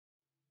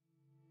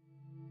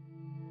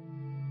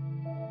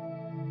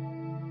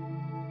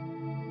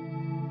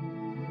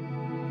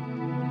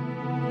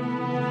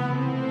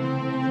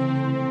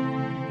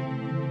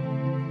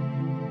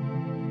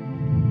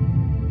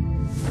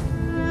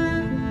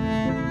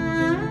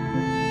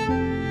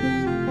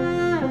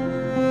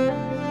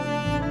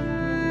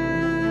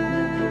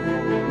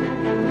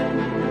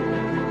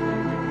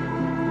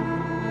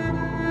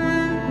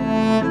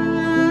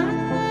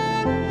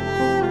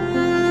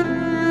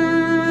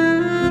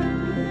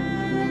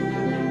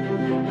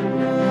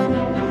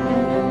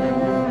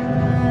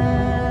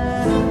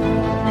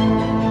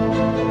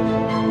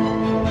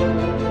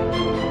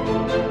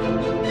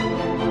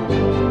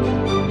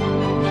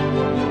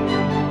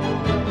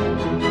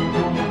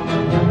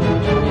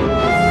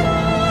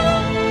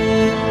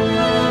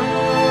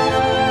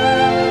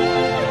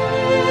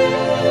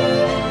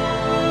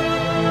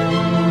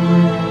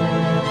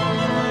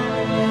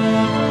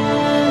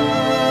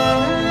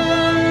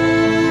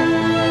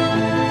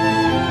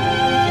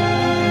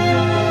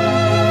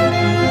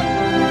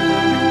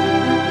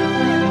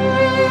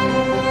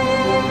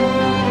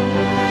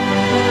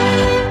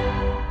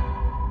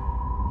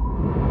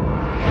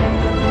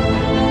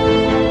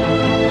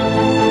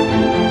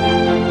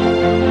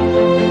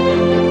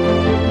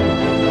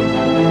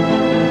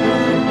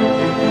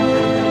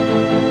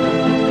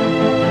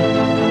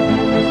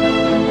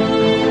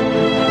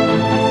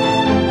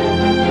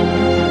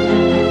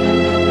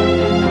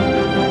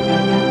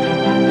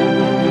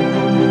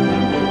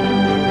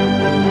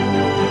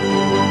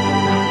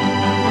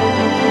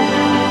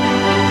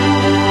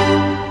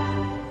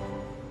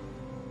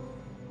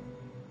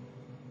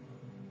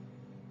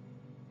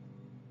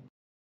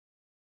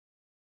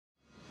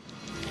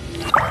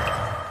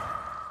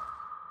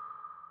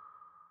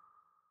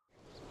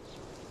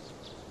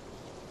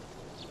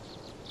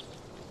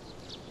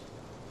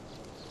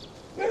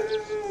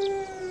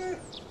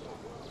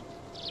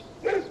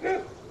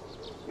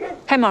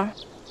开门。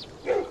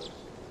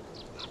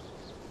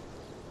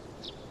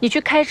你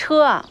去开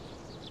车啊？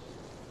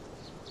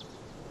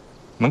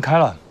门开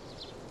了。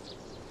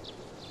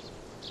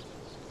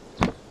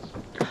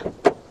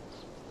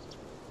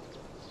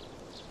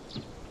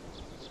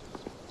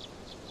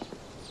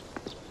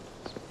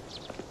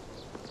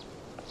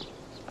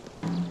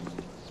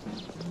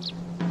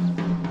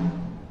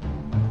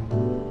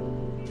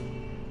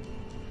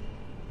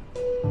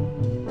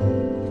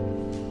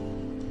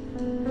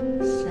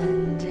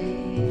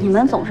你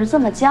们总是这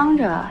么僵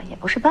着，也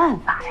不是办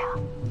法呀。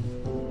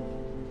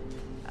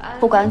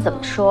不管怎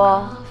么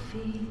说，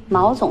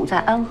毛总在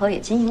安和也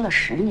经营了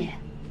10年，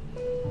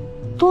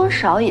多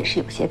少也是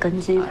有些根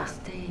基的。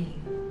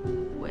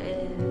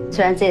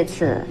虽然这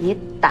次你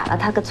打了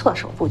他个措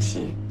手不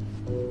及，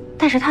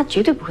但是他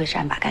绝对不会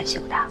善罢甘休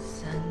的。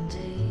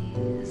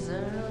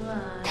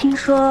听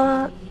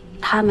说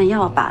他们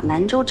要把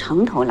南州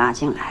城投拉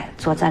进来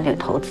做战略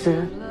投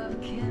资，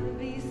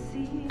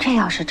这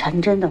要是成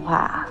真的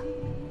话，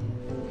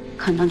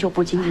可能就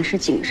不仅仅是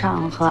井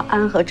上和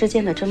安和之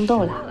间的争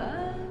斗了。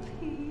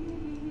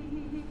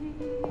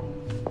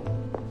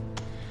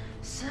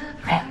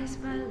哎，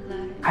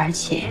而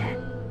且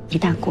一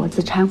旦国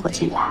资掺和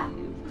进来，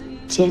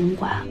监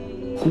管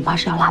恐怕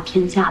是要拉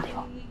偏架的哟。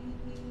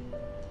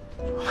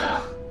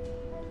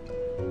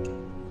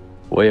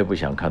我也不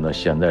想看到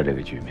现在这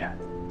个局面。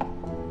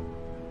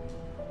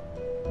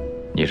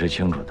你是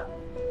清楚的，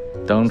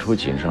当初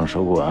锦上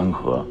收购安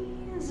和，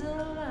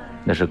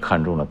那是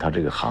看中了他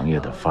这个行业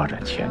的发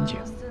展前景。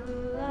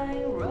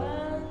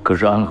可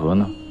是安和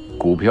呢，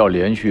股票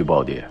连续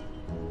暴跌，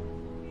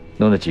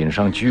弄得锦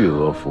上巨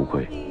额浮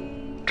亏，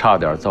差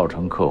点造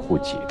成客户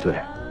挤兑。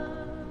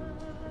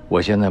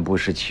我现在不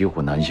是骑虎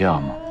难下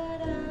吗？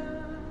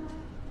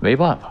没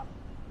办法，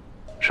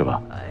是吧？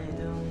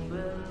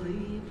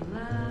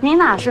你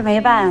哪是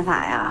没办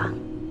法呀？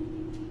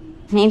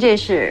您这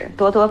是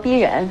咄咄逼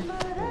人。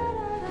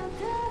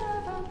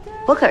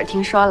我可是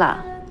听说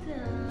了，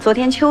昨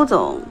天邱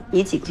总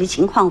以紧急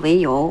情况为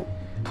由，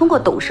通过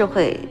董事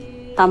会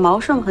把毛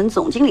顺恒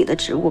总经理的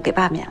职务给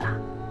罢免了。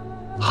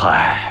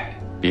嗨，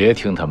别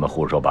听他们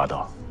胡说八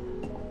道，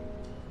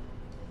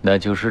那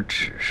就是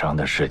纸上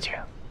的事情。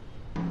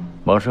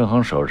毛顺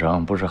恒手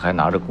上不是还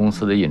拿着公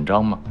司的印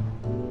章吗？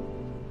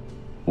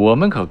我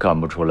们可干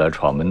不出来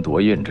闯门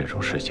夺印这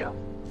种事情。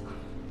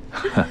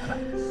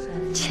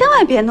千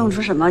万别弄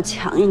出什么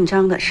抢印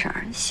章的事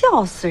儿，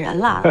笑死人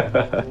了。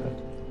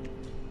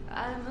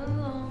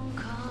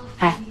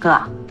哎，哥，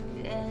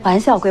玩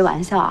笑归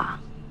玩笑啊，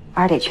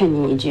我还得劝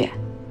您一句，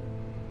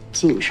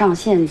井上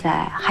现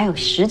在还有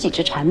10几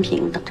只产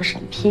品等着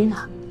审批呢，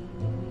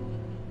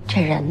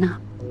这人呢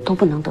都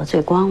不能得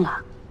罪光了，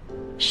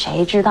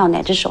谁知道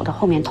哪只手的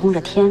后面通着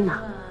天呢，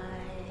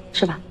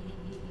是吧？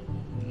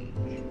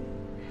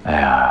哎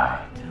呀，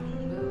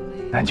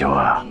南秋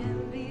啊，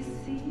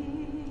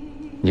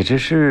你这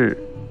是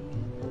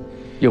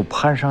又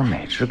攀上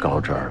哪只高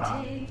枝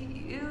了？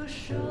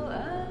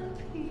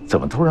怎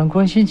么突然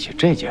关心起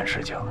这件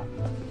事情了？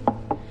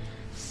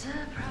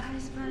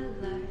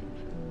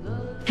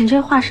你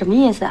这话什么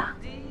意思啊？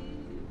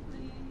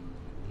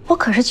我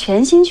可是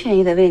全心全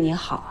意的为你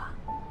好啊！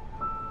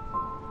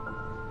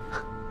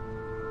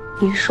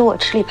你说我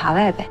吃里扒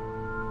外呗？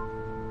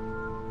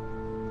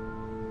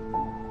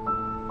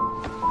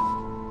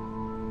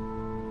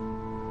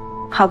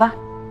好吧，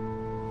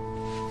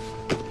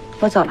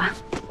我走了。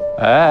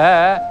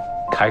哎，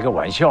开个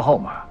玩笑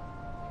嘛！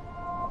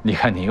你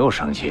看你又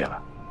生气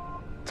了，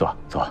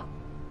坐。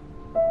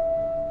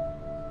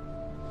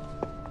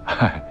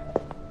嗨，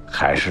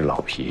还是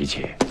老脾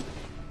气。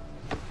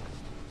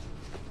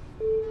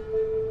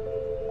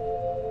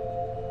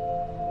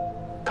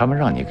他们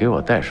让你给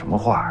我带什么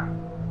话？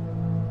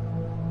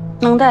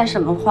能带什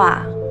么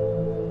话？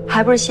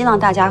还不是希望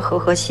大家和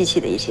和气气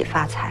的一起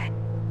发财。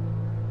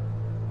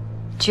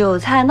韭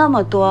菜那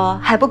么多，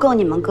还不够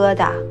你们割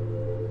的，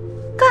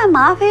干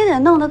嘛非得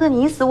弄得个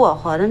你死我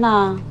活的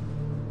呢？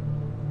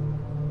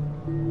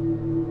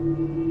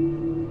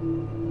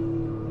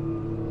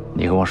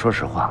你跟我说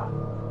实话，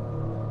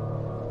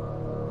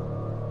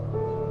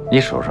你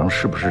手上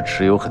是不是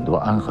持有很多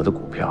安和的股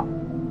票？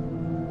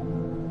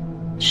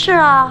是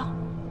啊，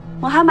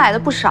我还买了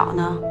不少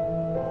呢，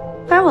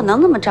不然我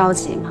能那么着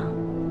急吗？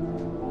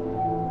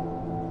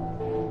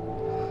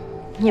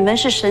你们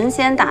是神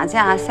仙打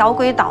架，小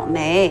鬼倒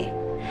霉。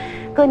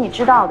哥，你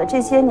知道的，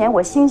这些年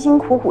我辛辛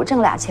苦苦挣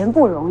俩钱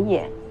不容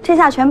易，这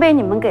下全被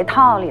你们给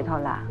套里头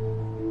了。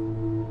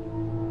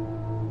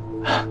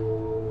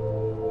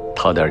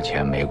掏点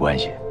钱没关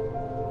系，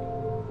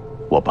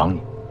我帮你，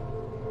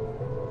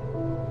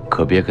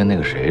可别跟那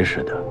个谁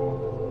似的。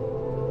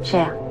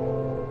谁呀？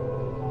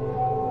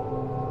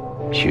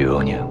许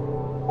攸宁。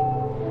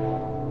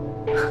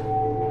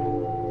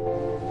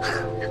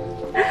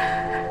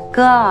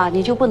哥，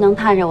你就不能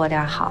盼着我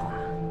点好啊？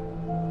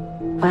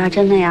我要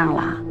真那样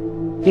了，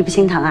你不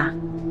心疼啊？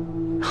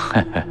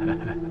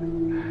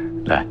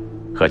来，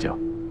喝酒。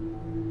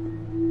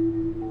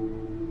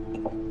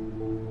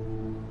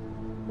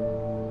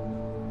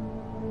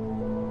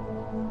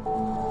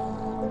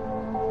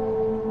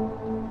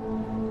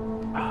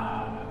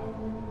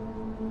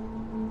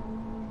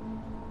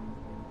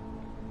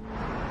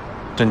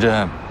真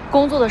真，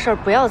工作的事儿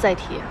不要再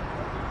提。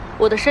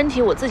我的身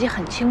体我自己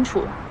很清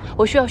楚，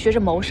我需要学着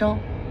谋生，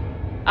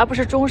而不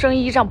是终生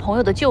依仗朋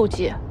友的救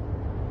济。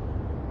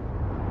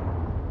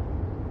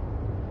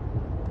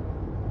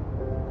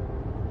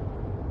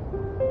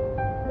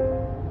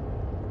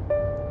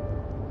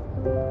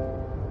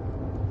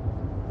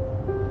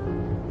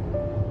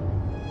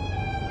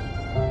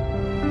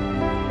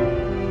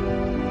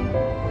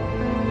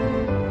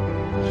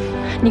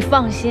你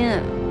放心，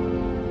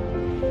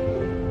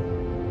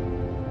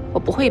我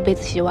不会一辈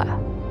子洗碗。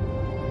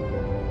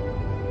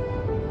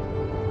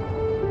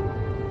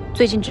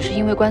最近只是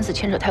因为官司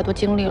牵扯太多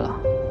精力了，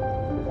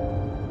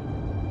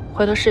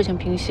回头事情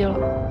平息了，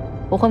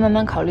我会慢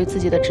慢考虑自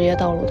己的职业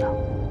道路的。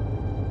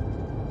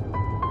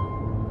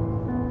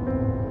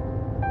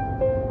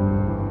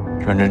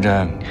阮真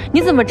真，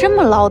你怎么这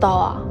么唠叨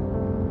啊？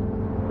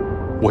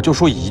我就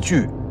说一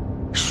句，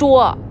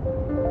说，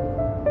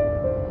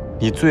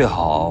你最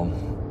好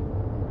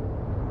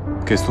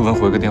给苏文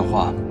回个电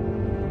话。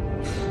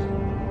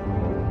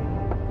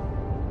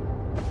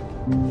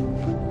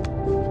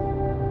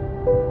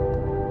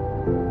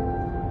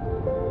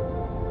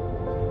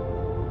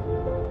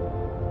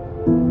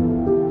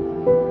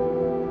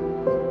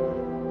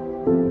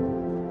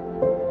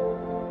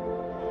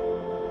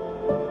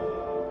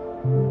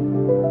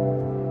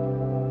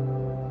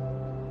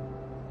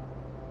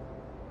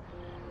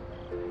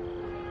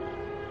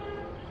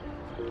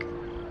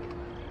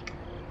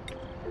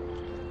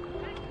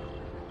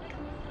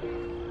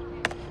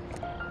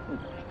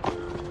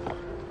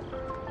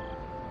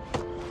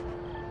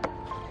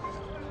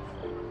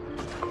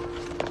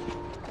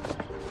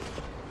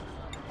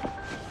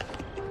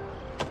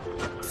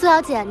苏小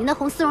姐，您的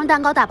红丝绒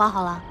蛋糕打包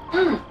好了。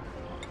嗯。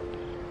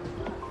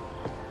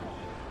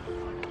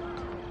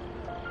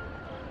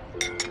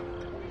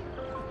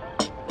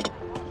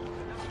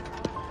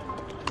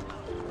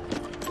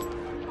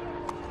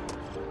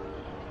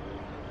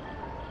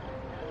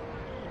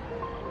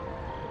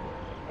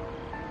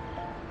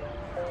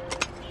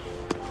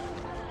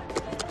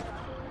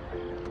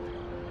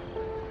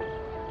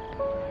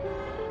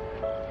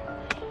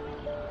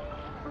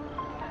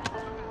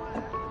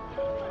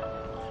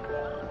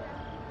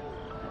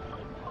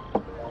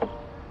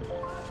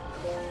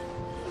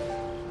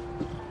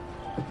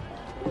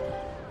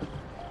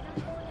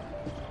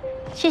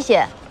谢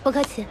谢，不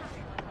客气，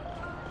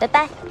拜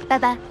拜，拜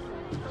拜。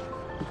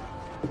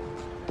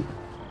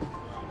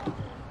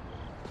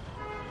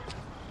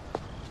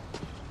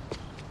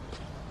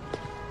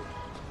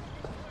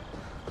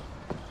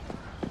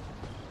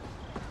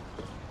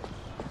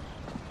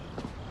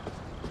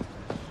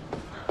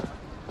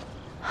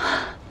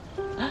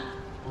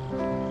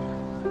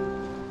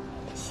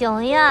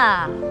行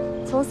呀，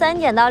从3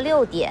点到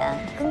6点，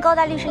跟高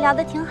大律师聊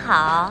得挺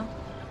好。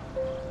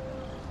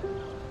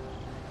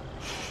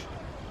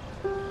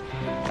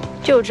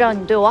就知道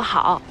你对我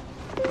好。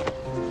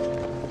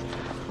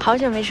好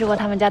久没吃过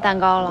他们家蛋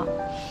糕了。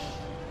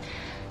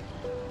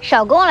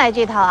少跟我来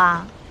这套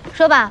啊！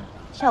说吧，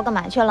下午干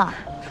嘛去了？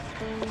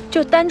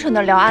就单纯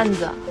的聊案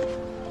子。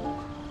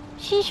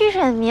心虚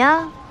什么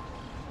呀？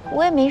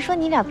我也没说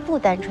你俩不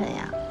单纯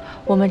呀。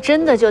我们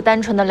真的就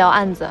单纯的聊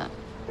案子。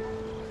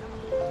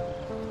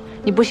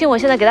你不信，我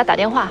现在给他打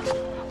电话，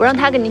我让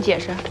他跟你解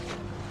释。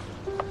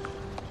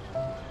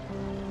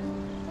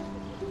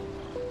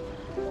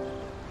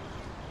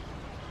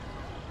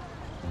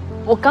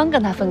我刚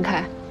跟他分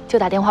开，就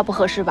打电话不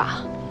合适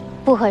吧？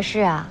不合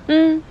适啊？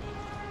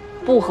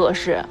不合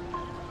适。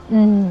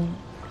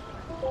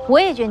我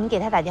也觉得你给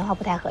他打电话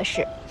不太合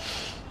适，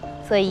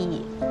所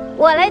以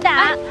我来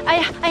打。哎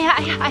呀，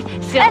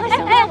行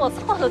了，我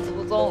错了，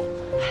祖宗。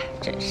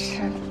真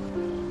是。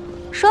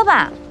说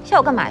吧，下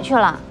午干嘛去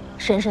了？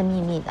神神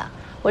秘秘的。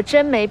我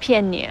真没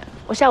骗你，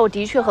我下午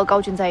的确和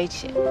高俊在一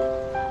起，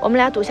我们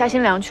俩赌下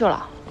新娘去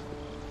了。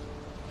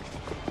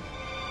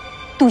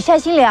赌下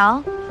新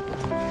娘？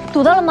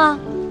赌到了吗？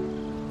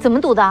怎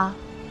么赌的？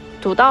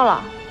赌到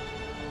了，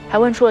还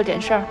问出了点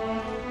事儿。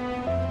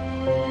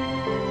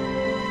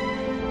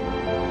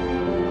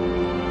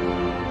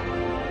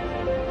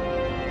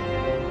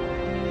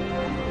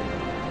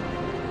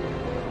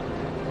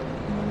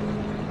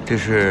这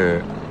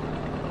是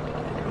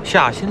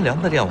夏新良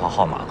的电话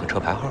号码和车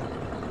牌号。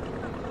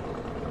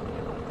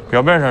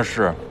表面上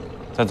是，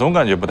但总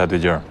感觉不太对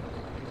劲儿。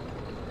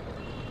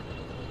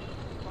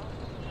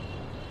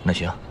那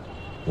行，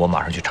我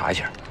马上去查一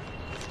下。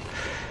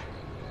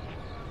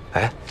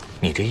哎，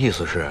你这意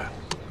思是，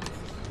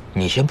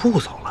你先不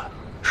走了，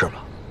是吗？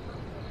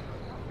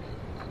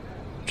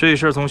这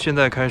事儿从现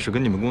在开始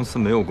跟你们公司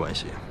没有关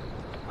系。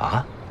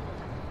啊？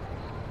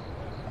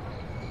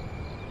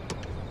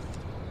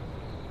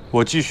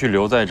我继续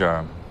留在这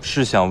儿，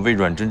是想为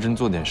阮真真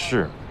做点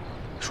事，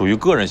属于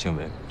个人行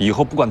为，以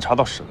后不管查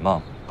到什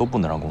么，都不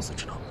能让公司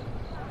知道。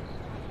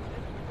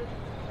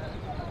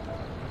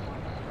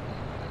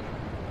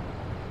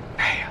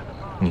哎呀，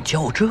你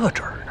较这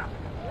真儿呢？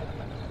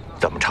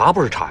怎么查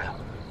不是查呀？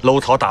搂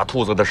草打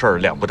兔子的事儿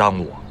两不耽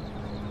误。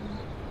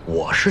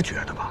我是觉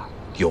得吧，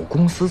有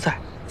公司在，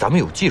咱们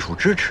有技术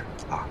支持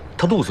啊，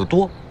他路子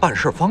多，办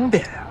事方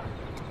便呀。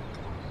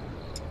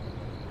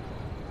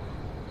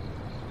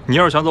你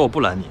要是想走，我不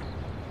拦你。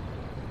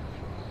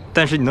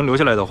但是你能留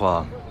下来的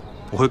话，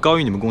我会高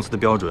于你们公司的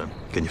标准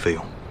给你费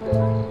用。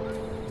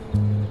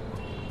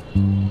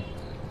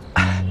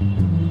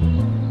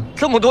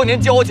这么多年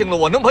交情了，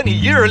我能把你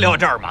一人撂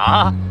这儿吗？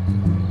啊？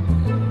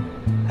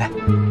哎，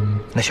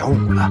那小五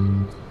呢？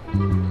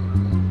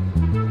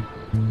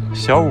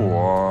小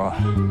五，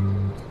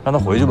让他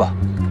回去吧，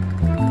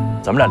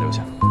咱们俩留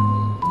下。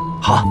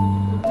好，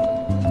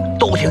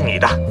都听你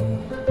的。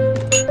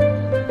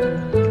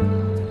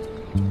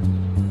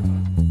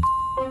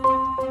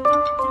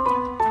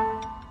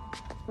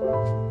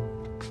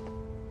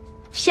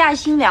夏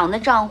新良的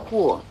账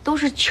户都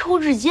是邱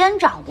志坚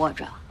掌握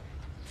着，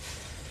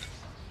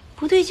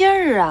不对劲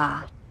儿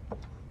啊！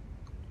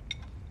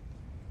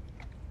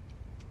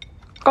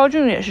高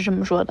俊也是这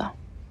么说的。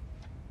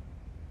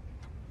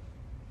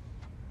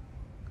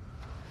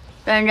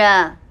认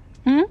真，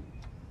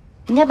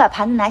你得把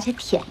盘子拿起来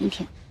舔一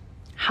舔。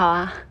好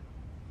啊。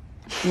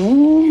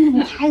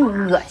你太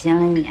恶心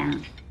了你。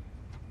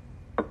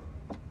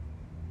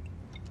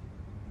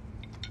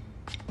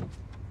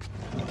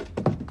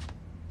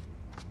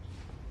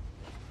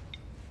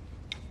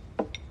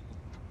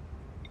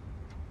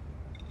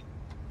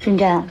认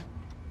真，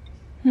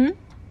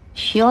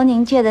许攸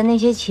宁借的那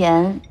些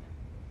钱，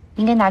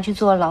应该拿去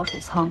做老鼠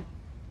仓。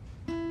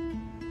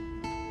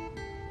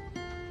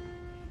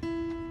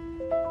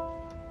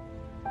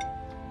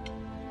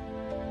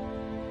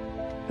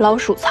老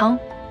鼠仓，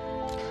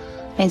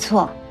没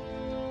错，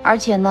而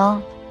且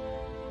呢，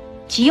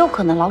极有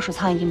可能老鼠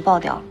仓已经爆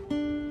掉了。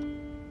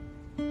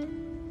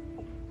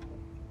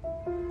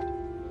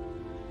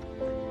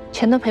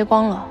钱都赔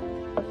光了，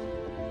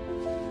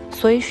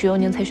所以许攸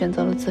宁才选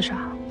择了自杀。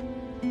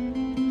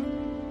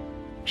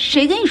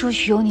谁跟你说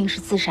许攸宁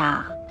是自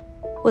杀？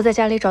我在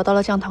家里找到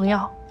了降糖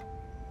药，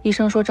医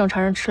生说正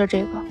常人吃了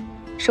这个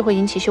是会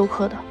引起休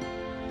克的，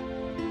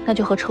那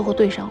就和车祸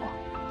对上了。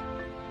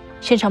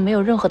现场没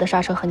有任何的刹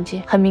车痕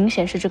迹，很明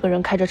显是这个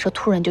人开着车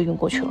突然就晕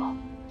过去了。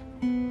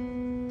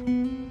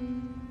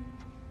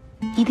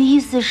你的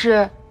意思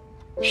是，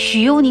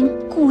许攸宁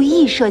故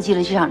意设计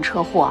了这场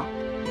车祸？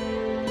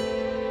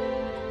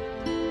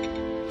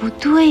不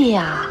对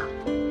呀，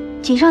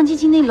锦上基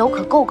金那楼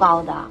可够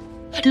高的，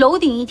楼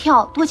顶一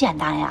跳多简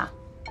单呀，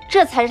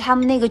这才是他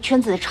们那个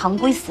圈子的常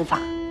规死法。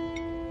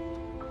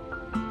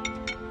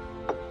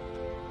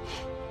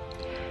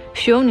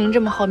许攸宁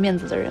这么好面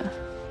子的人，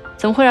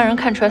怎么会让人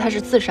看出来他是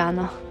自杀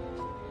呢？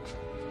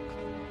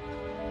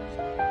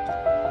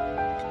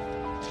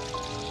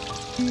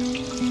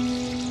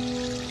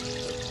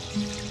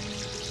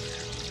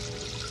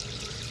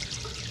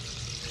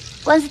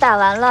官司打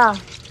完了，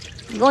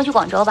你跟我去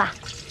广州吧。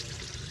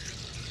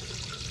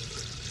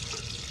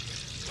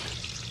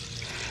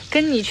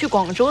跟你去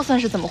广州算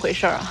是怎么回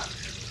事啊？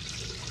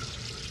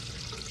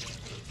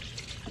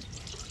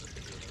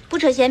不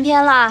扯闲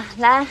篇了，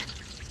来，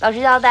老实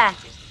交代，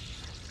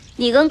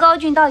你跟高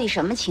俊到底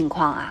什么情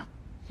况啊？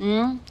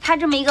他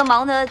这么一个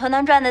忙得团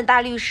团转的大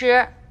律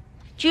师，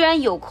居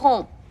然有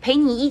空陪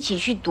你一起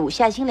去赌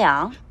夏新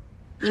良，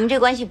你们这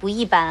关系不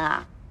一般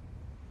啊！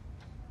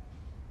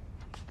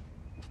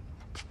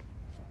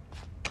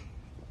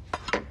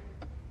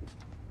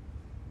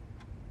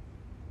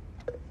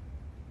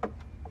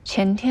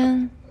前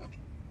天，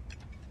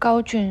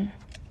高俊，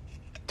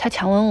他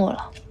强吻我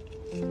了。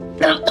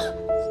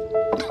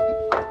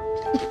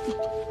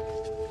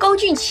高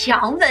俊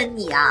强吻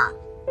你啊？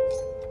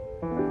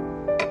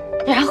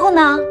然后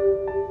呢？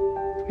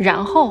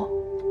然后？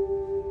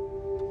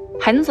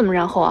还能怎么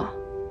然后啊？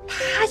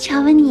他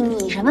强吻你，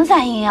你什么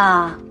反应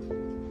啊？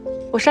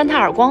我扇他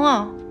耳光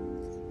啊！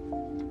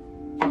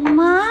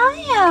妈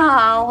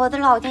呀，我的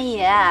老天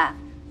爷！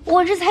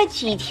我这才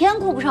几天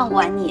顾不上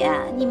管你，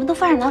你们都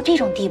发展到这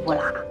种地步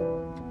了。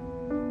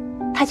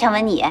他强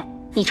吻你，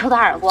你抽他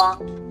耳光，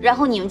然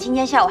后你们今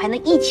天下午还能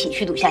一起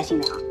去赌夏新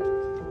良，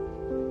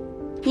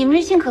你们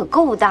这心可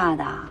够大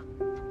的。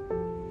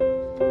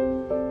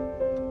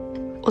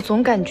我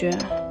总感觉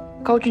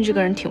高俊这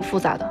个人挺复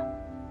杂的，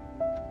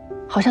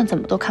好像怎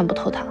么都看不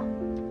透他。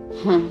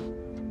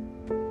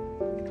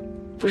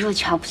不是我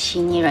瞧不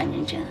起你阮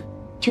真真，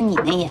就你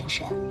那眼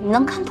神，你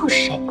能看透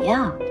谁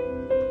呀？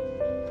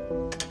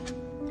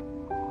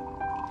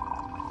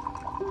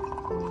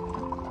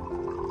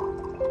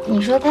你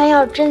说他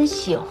要真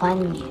喜欢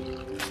你，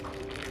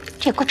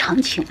这也够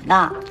长情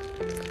的。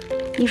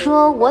你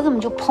说我怎么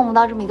就碰不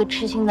到这么一个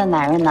痴心的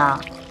男人呢？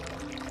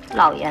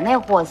老爷那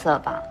货色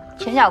吧，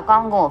前脚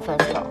刚跟我分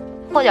手，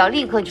后脚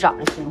立刻就找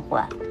了新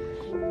欢，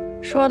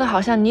说的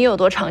好像你有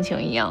多长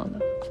情一样的。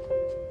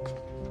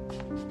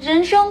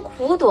人生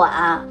苦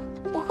短，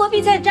我何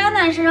必在渣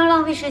男身上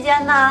浪费时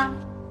间呢？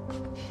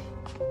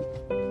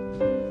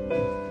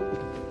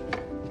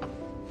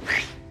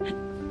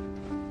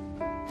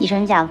你什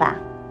么想法？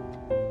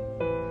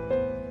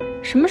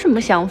什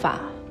么想法？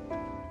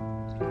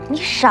你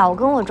少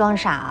跟我装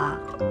傻啊！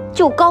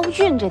就高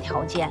俊这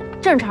条件，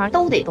正常人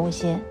都得动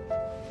心。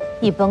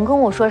你甭跟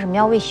我说什么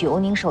要为许攸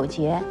宁守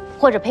节，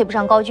或者配不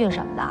上高俊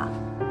什么的，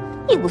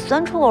一股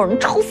酸臭味，能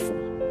抽死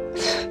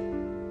你！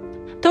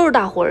都是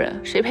大活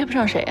人，谁配不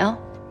上谁啊？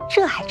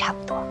这还差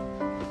不多。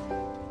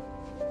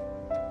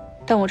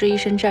但我这一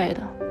身债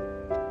的，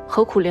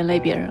何苦连累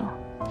别人啊？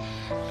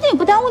那也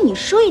不耽误你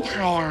睡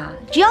他呀。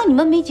只要你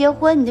们没结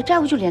婚，你的债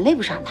务就连累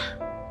不上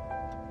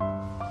他。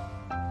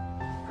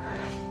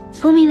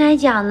聪明来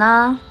讲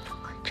呢，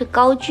这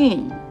高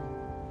俊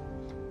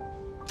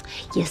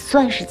也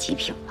算是极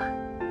品了。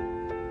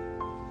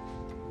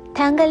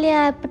谈个恋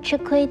爱不吃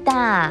亏的。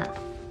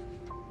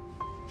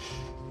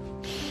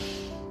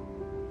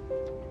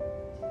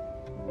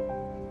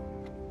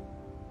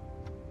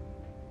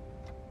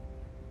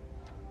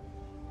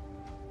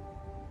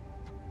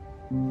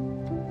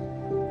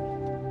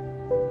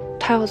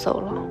他要走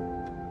了。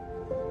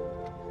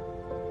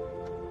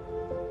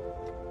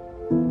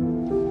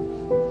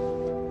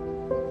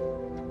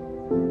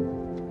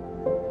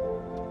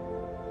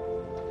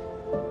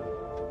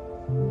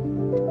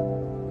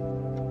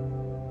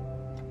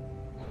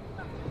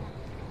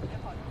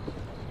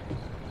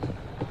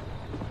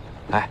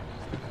哎，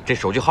这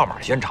手机号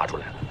码先查出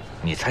来了，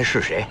你猜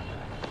是谁？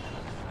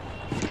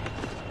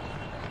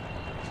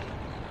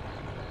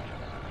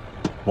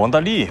王大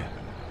力。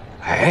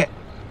哎，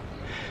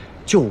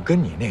就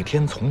跟你那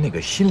天从那个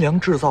新良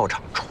制造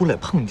厂出来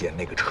碰见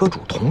那个车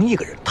主同一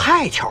个人，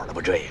太巧了吧？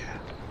这也。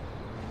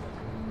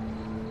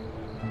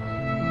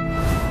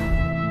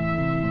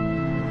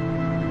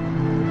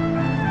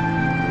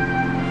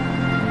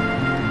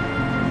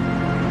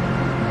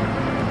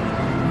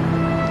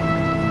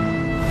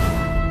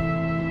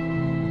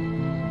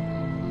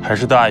还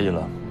是大意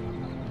了。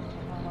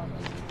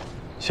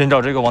先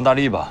找这个王大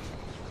力吧。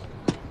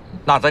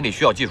那咱得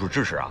需要技术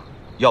支持啊，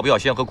要不要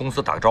先和公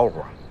司打个招呼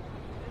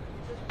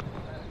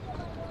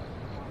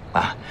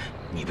啊？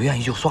你不愿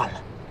意就算了，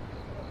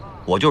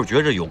我就是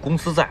觉着有公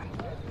司在，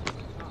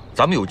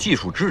咱们有技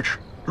术支持，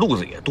路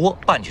子也多，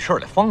办起事儿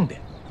来方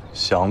便。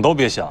想都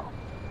别想。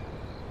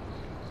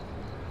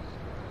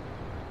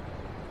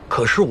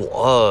可是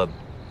我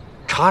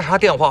查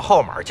电话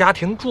号码、家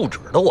庭住址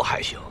的我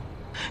还行，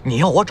你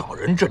要我找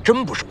人，这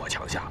真不是我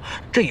强项，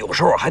这有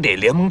时候还得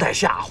连蒙带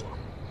吓唬。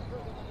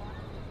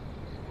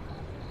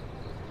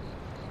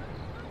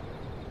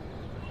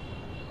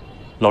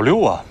老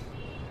六啊。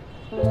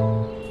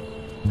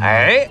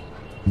哎，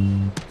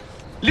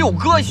六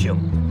哥行，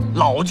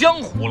老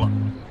江湖了，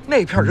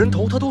那片人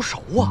头他都熟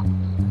啊。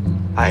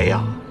哎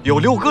呀，有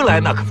六哥来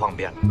那可方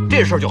便了，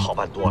这事儿就好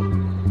办多了。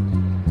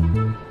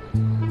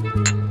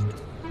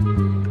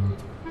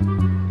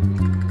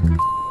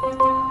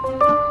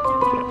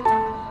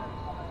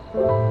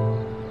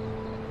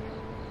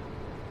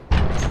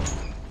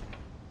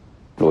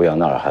陆阳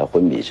那儿还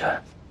昏迷着，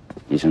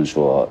医生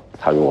说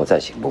他如果再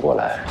醒不过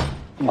来，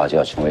恐怕就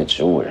要成为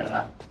植物人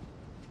了。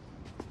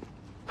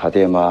他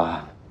爹妈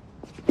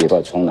也不知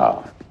道从哪儿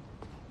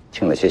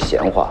听了些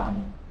闲话，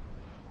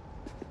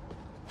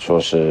说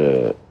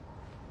是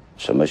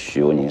什么徐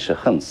由宁是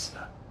恨死，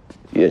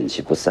怨气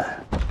不散，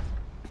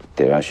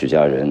得让徐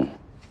家人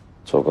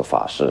做个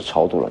法事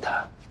超度了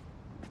他，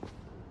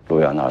陆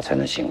阳那儿才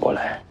能醒过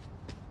来。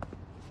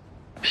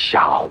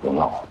瞎胡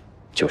闹！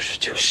就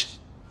是。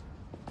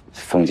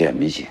封建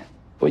迷信，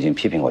我已经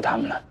批评过他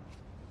们了。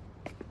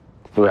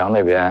陆阳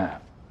那边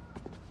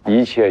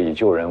一切以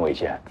救人为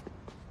先，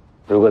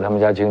如果他们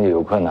家经济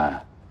有困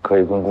难，可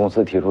以跟公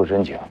司提出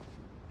申请，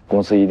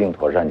公司一定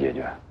妥善解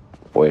决。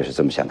我也是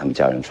这么向他们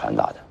家人传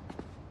达的。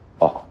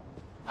哦，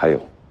还有，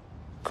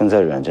跟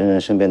在阮真人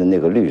身边的那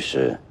个律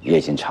师也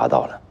已经查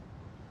到了，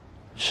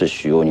是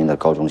许攸宁的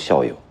高中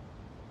校友，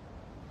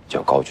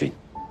叫高俊。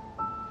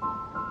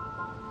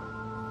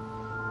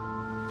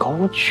高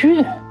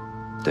俊？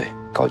对，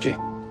高俊。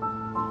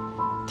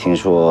听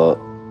说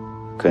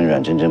跟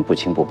阮真真不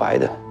清不白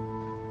的。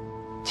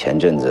前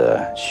阵子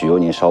许攸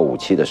宁烧武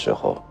器的时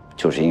候，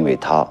就是因为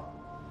他，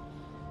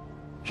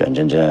阮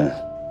真真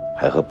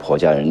还和婆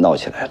家人闹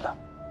起来了，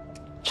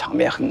场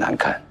面很难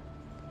看。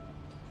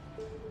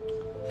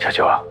小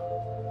秋啊，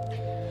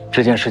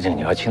这件事情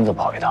你要亲自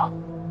跑一趟，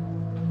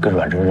跟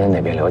阮真真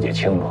那边了解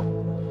清楚，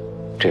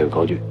这个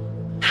高俊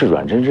是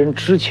阮真真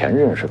之前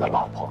认识的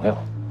老朋友，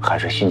还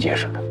是新结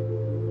识的？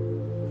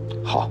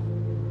好。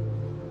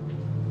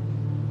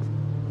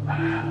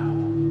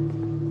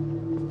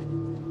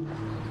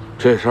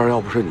这事儿要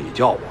不是你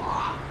叫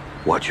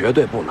我绝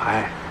对不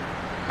来。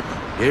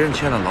别人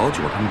欠了老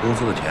九他们公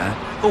司的钱，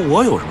跟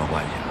我有什么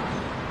关系啊？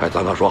哎，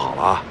咱可说好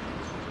了啊，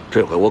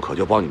这回我可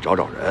就帮你找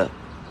人，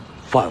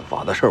犯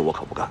法的事儿我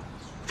可不干，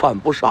犯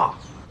不上。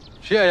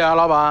谢谢啊，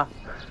老板。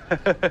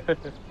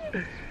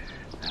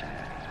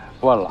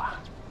问了，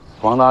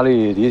王大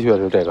力的确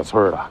是这个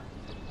村的，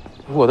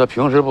不过他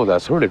平时不在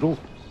村里住，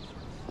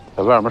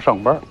在外面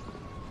上班。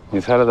你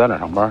猜他在哪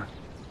上班？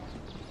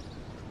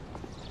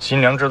新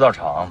良制造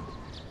厂。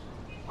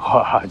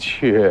我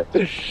去，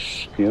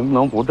你能不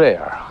能不这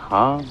样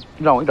啊？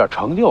让我一点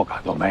成就感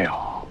都没有。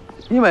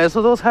你每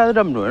次都猜得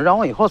这么准，让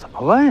我以后怎么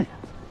问呀？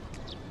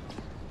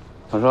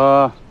他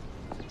说，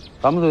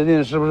咱们最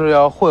近是不是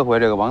要会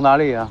这个王大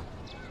力啊？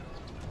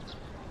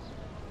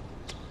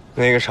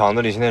那个厂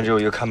子里现在只有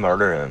一个看门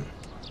的人，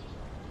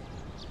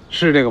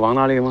是这个王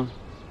大力吗？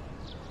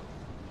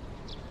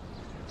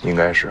应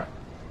该是。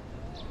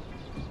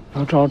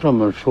要照这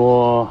么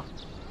说，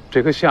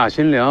这个夏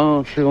新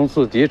良是用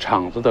自己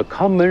厂子的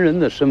看门人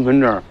的身份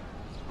证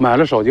买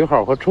了手机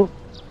号和车，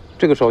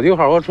这个手机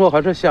号和车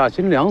还是夏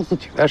新良自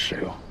己在使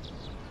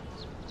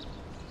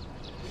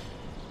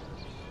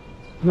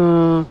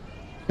用。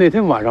那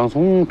天晚上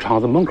从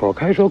厂子门口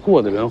开车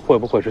过的人会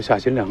不会是夏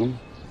新良呢？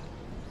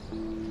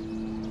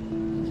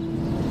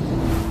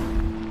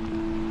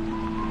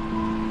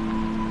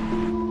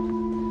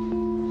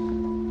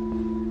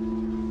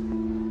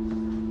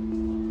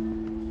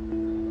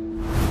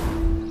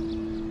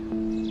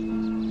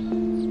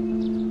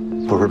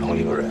不是同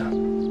一个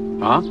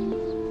人啊！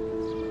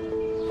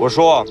我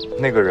说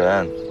那个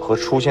人和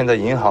出现在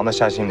银行的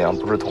夏新良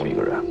不是同一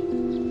个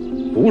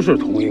人，不是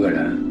同一个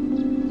人。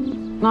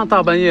那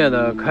大半夜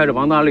的开着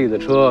王大力的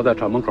车在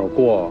厂门口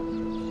过，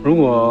如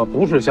果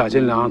不是夏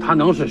新良，他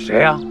能是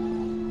谁啊？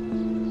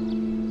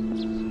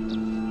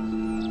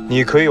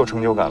你可以有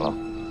成就感了。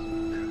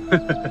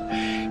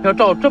要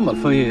照这么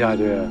分析下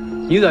去，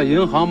你在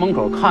银行门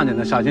口看见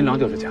的夏新良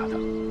就是假的，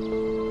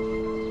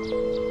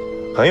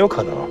很有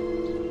可能。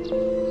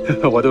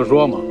我就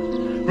说嘛，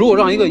如果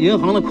让一个银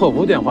行的客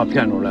服电话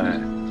骗出来，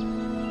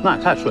那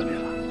也太顺利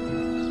了。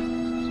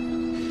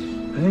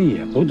哎，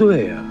也不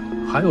对呀，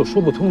还有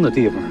说不通的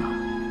地方啊。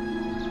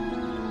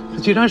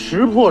既然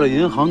识破了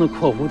银行的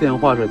客服电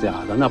话是假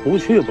的，那不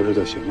去不是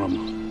就行了吗？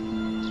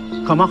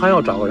干嘛还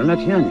要找个人来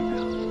骗你们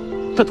呀？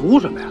他图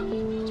什么呀？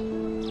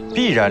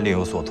必然另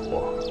有所图。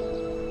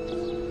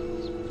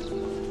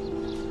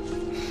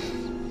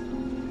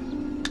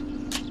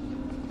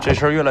这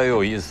事儿越来越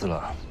有意思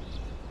了。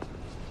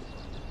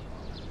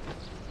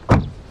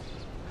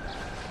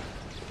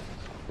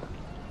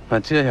那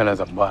接下来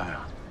怎么办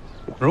呀？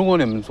如果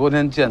你们昨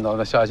天见到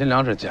的夏新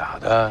良是假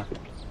的，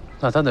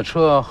那他的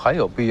车还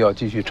有必要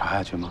继续查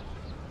下去吗？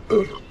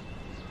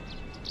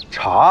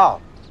查，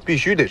必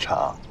须得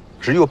查，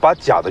只有把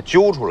假的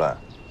揪出来，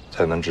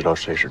才能知道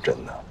谁是真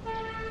的。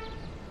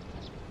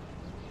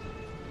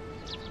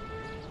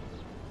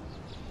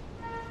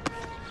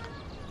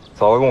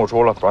早跟我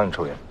说了，不让你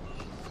抽烟。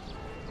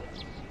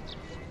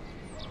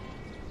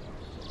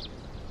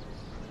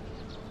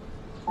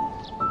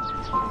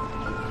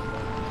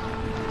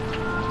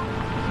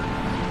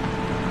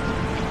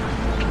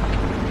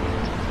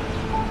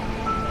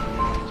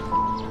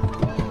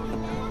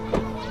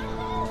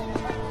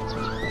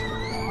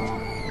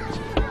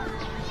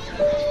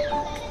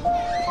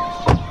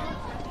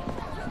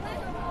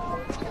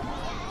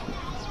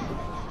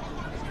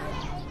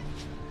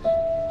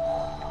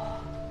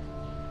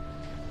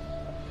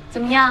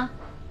怎么样？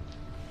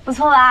不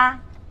错吧？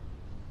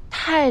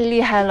太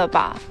厉害了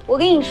吧！我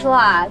跟你说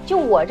啊，就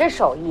我这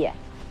手艺，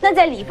那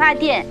在理发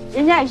店，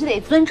人家也是得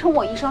尊称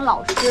我一声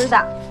老师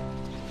的。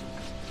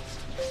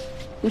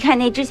你看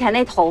那之前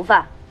那头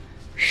发，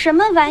什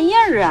么玩意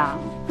儿啊，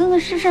跟个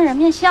狮身人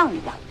面像一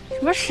样。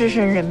什么狮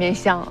身人面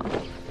像啊？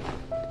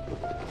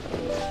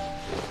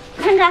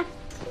看看，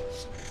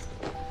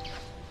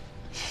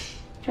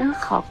真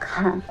好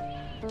看。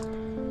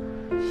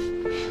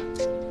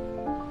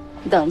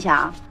你等一下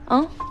啊。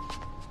嗯。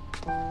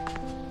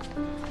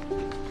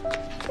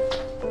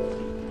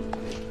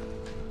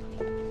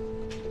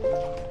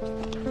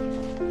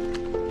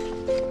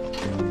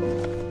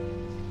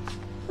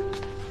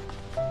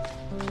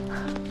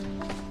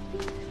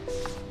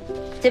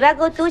嘴巴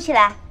给我嘟起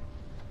来。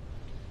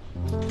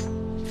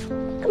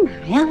干嘛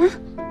呀？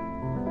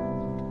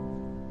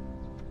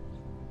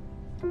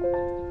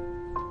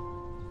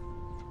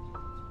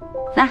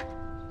那，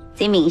自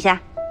己抿一下。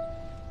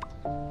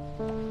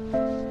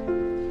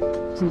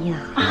呀，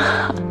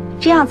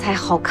这样才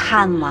好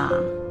看嘛！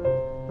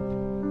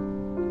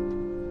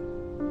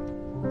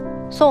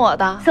送我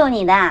的，送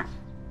你的，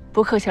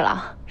不客气了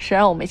啊，谁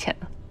让我没钱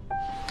呢？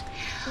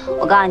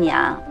我告诉你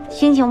啊，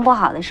心情不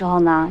好的时候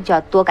呢，就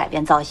要多改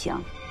变造型。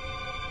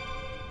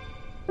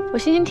我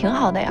心情挺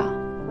好的呀，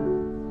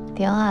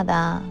挺好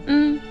的。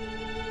嗯。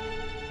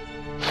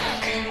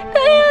他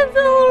要走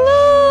了，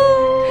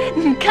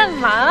你干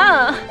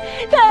嘛？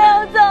他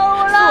要走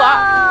了。素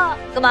儿，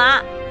干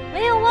嘛？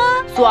没有吗？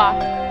素儿，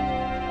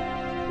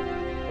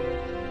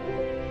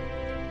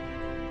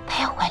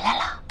他要回来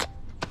了。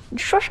你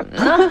说什么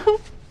呢？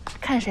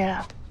看谁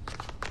了？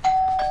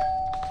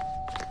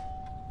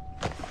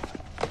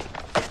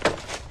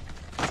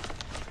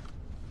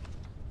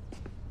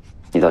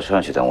你到车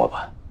上去等我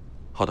吧。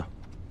好的。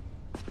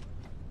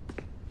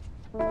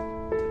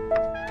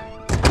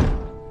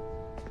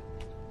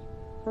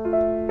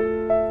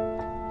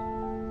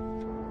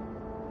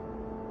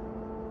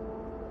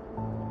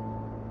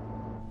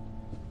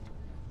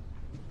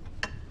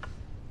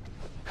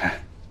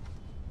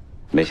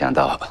没想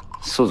到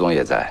苏总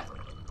也在，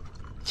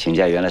请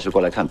假原来是过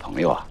来看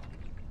朋友啊。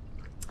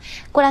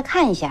过来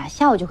看一下，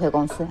下午就回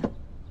公司。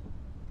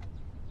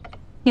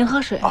您喝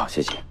水。哦，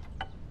谢谢。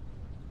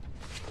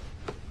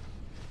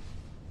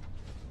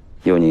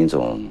佑宁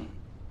总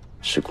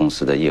是公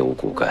司的业务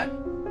骨干，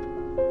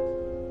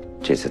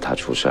这次他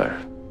出事儿，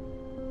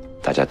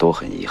大家都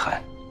很遗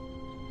憾。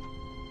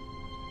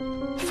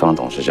方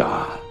董事长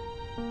啊，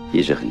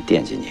一直很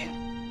惦记您，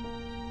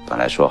本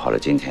来说好了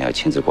今天要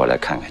亲自过来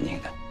看看您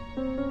的，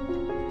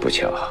不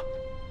巧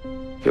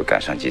又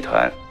赶上集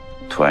团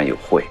突然有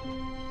会。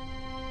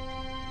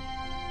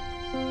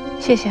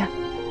谢谢。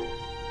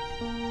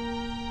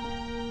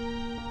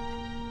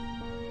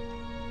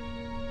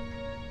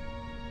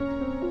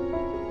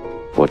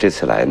我这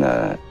次来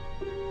呢，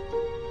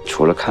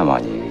除了看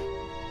望你，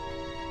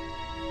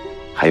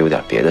还有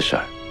点别的事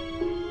儿。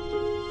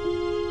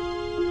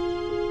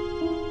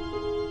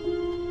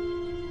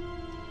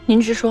您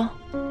直说，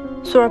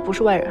素儿不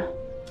是外人。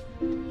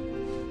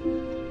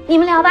你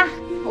们聊吧，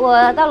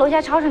我到楼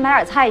下超市买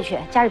点菜去，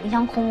家里冰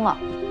箱空了。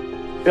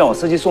让我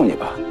司机送你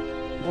吧。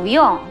不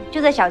用，就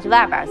在小区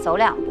外边走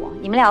2步。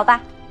你们聊吧。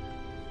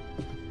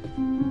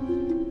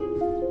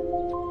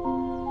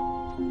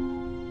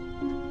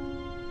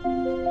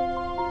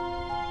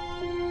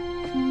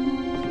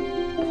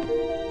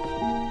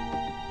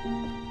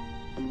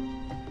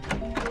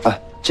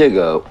这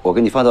个我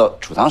给你放到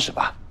储藏室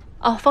吧。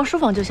哦，放书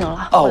房就行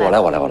了。哦，我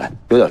来，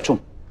有点重。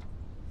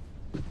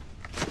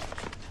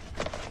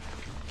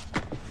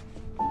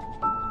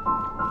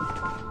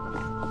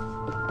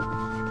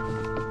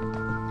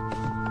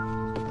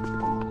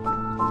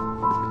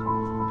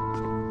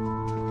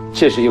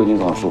这是右宁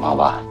总的书房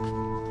吧？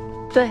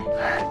对。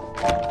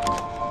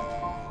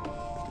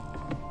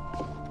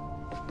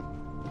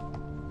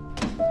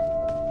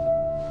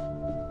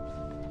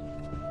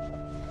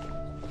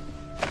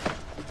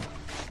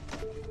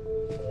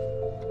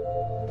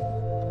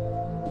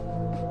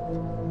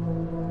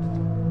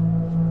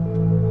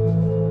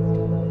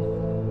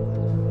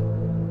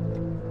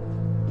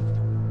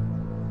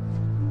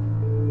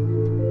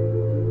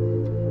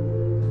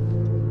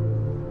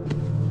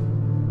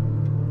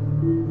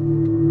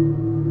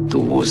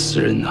毒死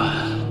人呐！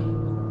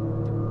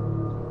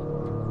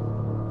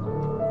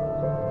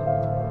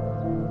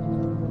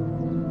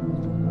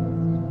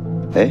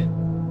哎，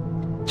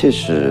这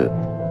是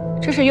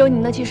幽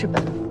宁的记事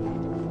本，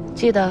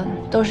记的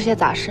都是些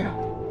杂事，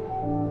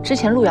之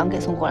前陆阳给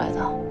送过来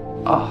的。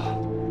啊。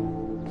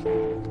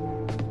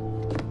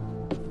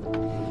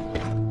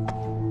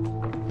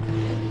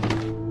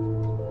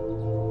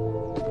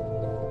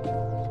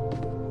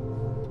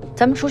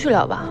咱们出去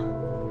聊吧。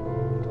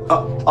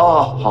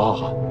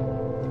好。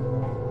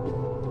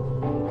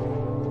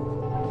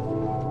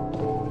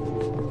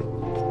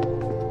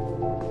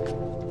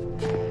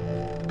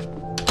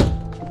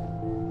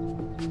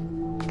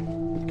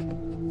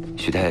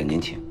徐太太，您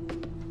请。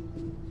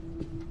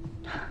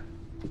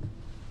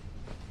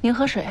您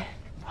喝水。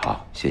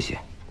好，谢谢。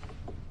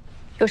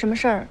有什么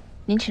事儿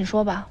您请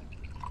说吧。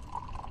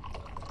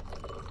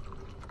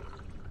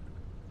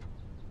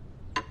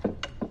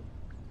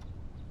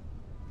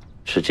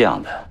是这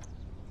样的，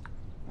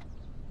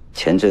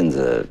前阵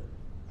子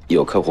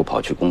有客户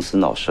跑去公司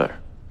闹事儿，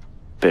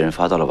被人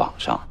发到了网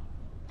上，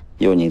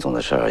幽宁总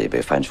的事儿也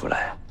被翻出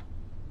来。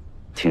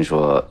听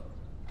说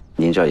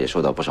您这儿也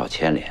受到不少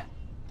牵连，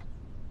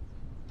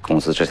公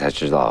司这才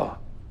知道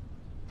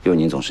幽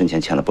宁总生前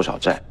欠了不少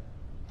债。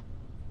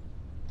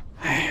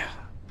哎呀，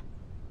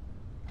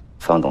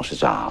方董事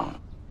长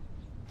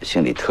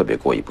心里特别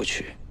过意不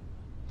去，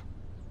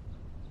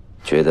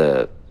觉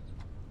得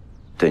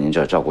对您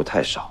这儿照顾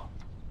太少，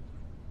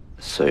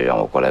所以让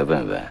我过来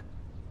问问，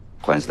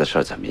官司的事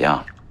儿怎么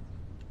样？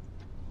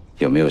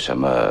有没有什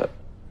么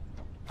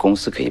公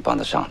司可以帮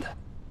得上的？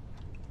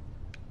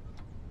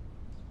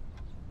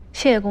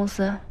谢谢公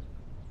司，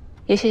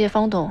也谢谢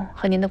方董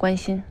和您的关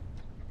心。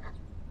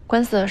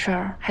官司的事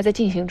儿还在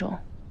进行中，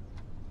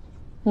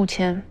目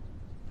前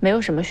没有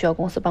什么需要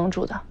公司帮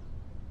助的。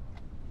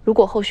如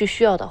果后续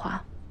需要的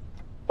话，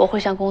我会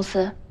向公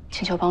司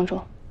请求帮助。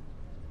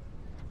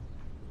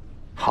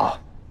好，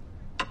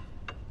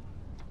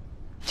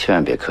千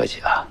万别客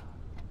气啊。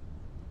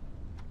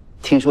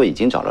听说已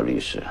经找了律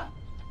师，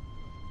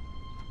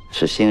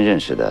是新认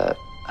识的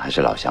还是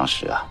老相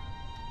识啊？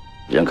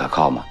人可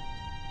靠吗？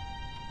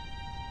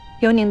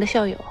有您的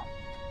校友。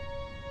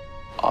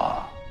哦。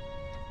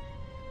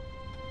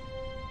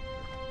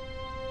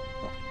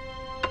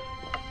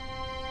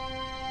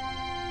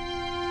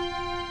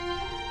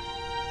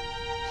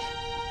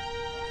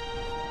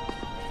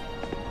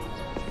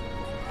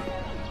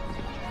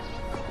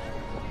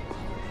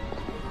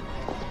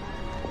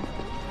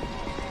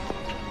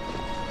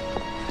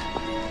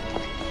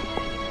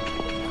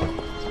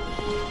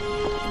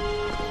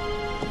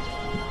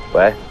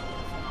喂，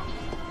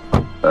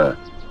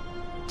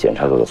检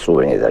查组的苏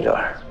文也在这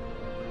儿。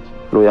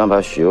陆阳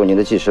把许攸宁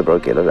的记事本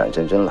给了阮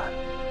真真了，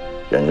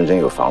阮真真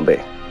有防备，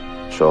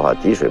说话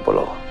滴水不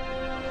漏。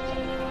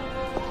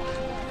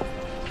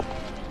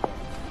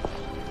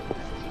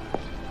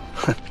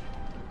哼，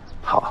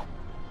好，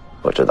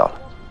我知道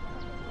了。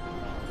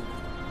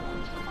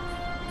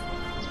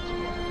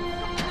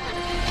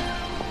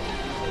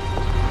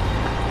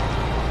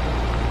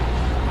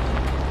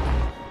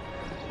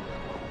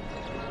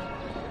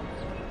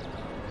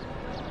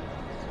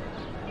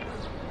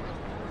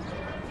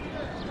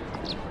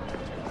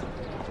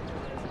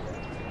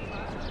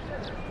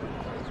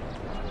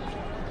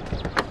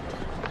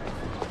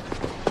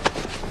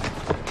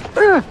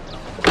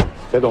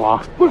别动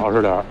啊，老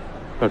实点，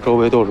这周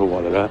围都是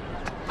我的人。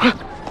哎，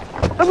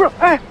不是，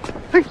哎，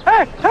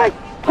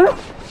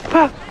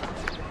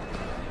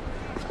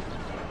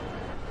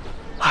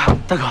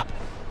大哥，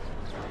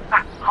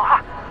哎，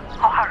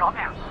好汉饶命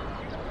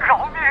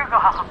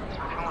啊！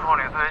听说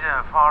你最近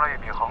发了一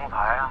笔横财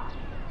啊？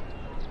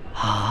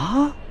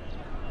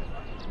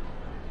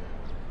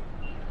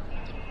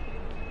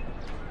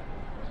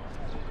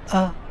啊？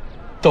啊，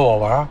逗我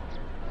玩？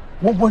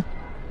我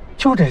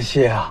就这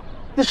些啊，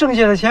那剩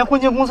下的钱婚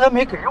庆公司还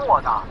没给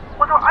我呢，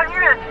我都按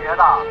月结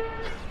的。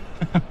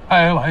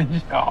开玩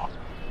笑，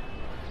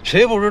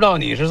谁不知道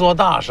你是做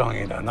大生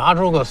意的，拿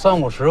出个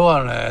30-50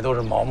万来都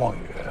是毛毛雨。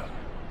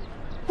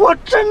我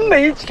真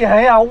没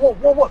钱呀，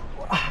我，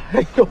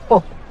哎呦，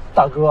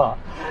大哥，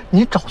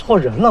你找错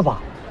人了吧？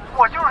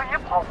我就是一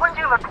跑婚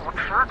庆的主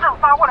持，挣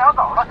发过2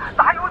枣了，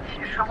哪有几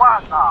10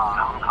万呢？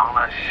堂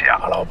的夏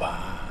老板，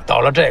到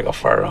了这个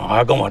份上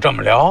还跟我这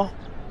么聊？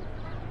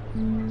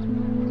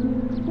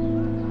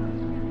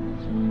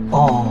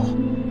哦，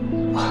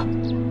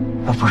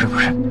不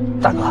是，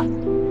大哥，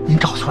您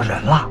找错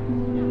人了。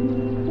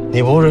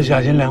你不是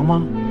夏新良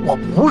吗？我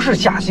不是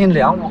夏新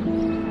良，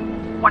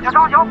我叫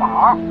张小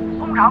宝，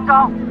弓长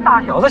张，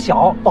大小的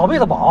小，宝贝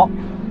的宝。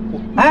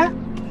哎，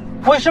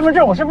我身份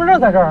证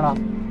在这儿呢。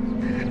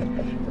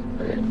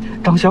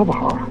张小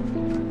宝，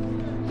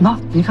那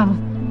你看看。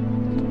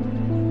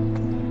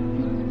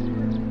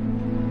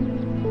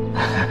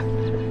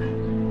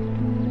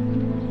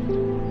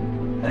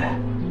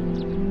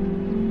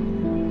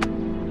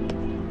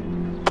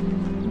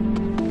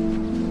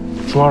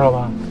说说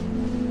吧，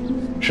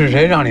是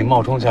谁让你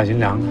冒充夏新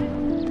良的？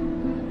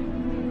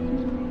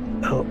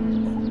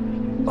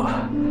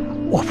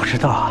我不知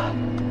道啊。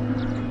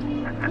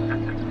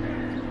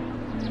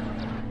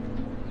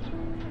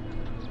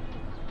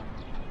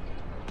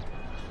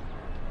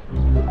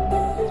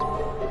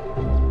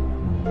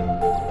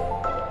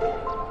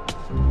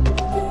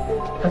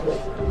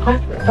哎，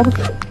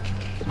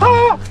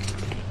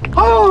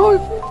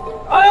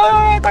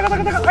大哥，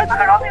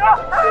饶命了！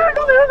饶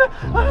命！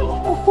哎呦，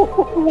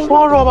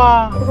说说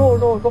吧。我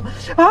说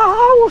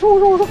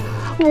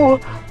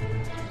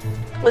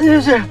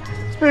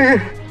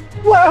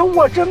啊！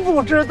我真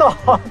不知道，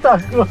大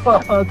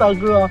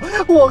哥，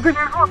我跟你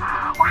说，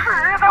我是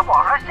人家在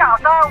网上下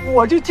单，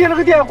我就接了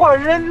个电话，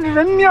人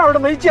面都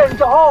没见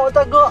着，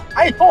大哥，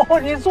哎呦，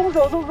你松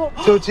手，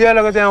就接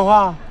了个电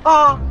话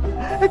啊！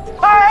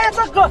哎，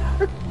大哥，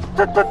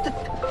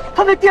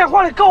他在电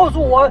话里告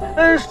诉我，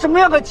什么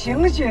样的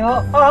情形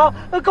啊？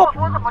告诉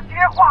我怎么接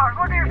话，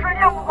说这个事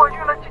应不过去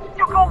了，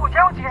就给我5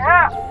千块钱。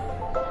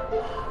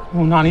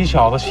哦，那你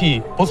小子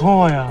戏不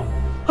错呀。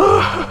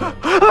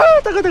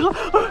大哥，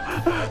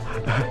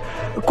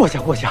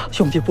过奖，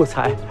兄弟不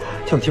才。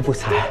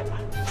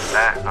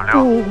哎，老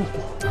刘，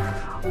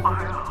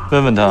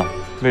问问他，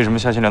为什么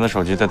夏新良的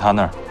手机在他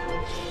那儿？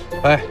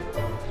哎，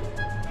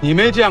你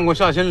没见过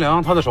夏新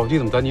良，他的手机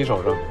怎么在你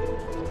手上？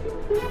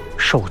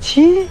手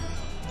机？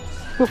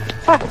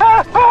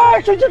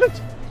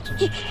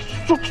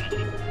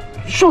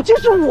手机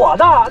是我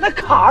的，那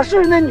卡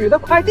是那女的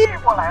快递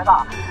过来的，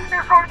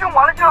那双用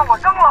完了就让我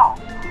扔了。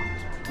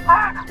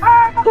大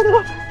哥，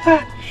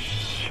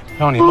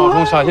让你冒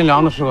充夏新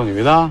良的是个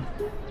女的？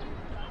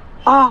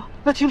啊，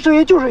那听声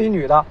音就是一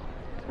女的。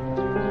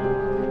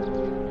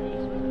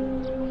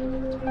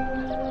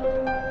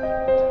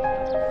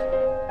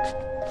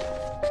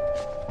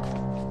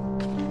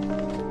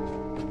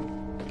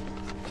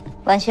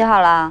碗洗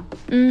好了。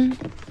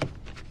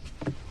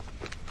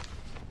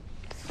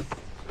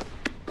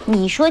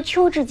你说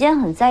邱志坚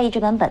很在意这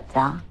本本子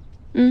啊？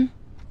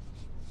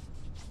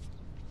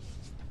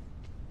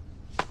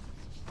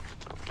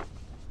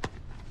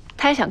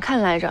他也想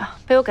看来着，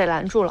被我给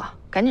拦住了，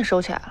赶紧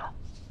收起来了。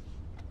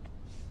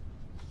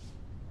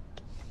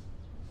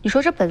你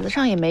说这本子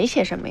上也没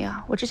写什么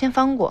呀？我之前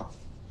翻过，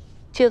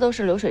记得都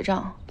是流水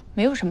账，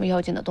没有什么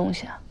要紧的东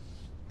西啊。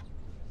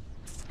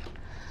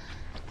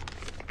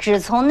只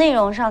从内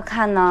容上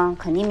看呢，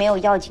肯定没有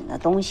要紧的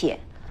东西，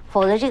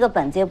否则这个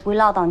本子也不会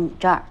落到你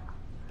这儿。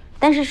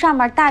但是上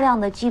面大量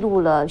的记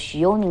录了许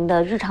攸宁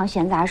的日常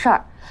闲杂事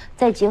儿，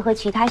再结合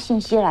其他信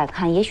息来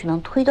看，也许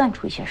能推断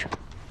出一些什么。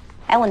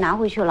哎，我拿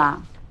回去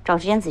了，找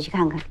时间仔细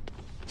看看。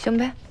行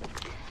呗。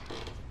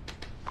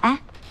哎，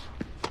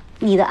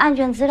你的案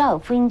卷资料有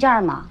复印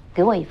件吗？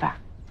给我一份。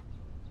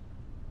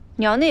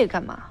你要那个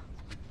干嘛？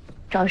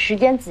找时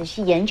间仔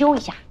细研究一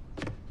下。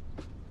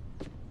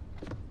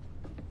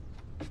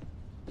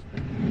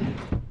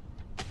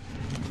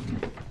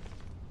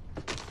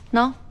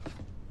喏，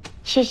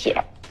谢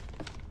谢。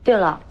对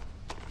了，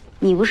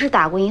你不是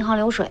打过银行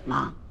流水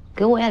吗？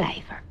给我也来一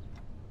份。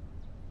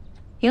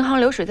银行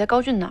流水在高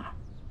俊那儿，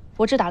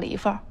我只打了1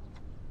份。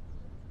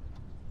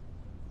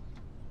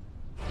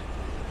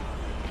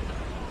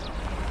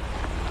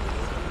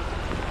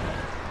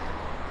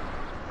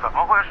怎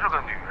么会是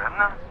个女人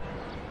呢？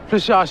这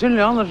夏新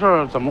良的事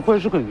儿怎么会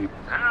是个女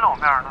人露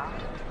面呢？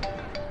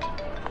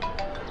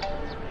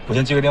我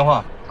先接个电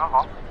话。那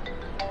好。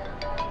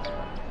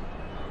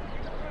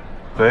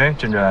喂，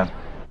珍珍。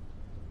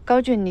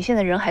高俊，你现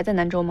在人还在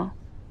南州吗？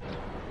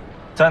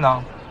在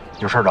呢，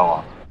有事找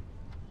我？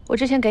我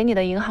之前给你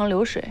的银行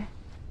流水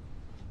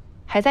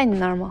还在你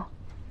那儿吗？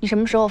你什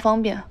么时候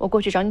方便，我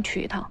过去找你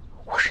取一趟。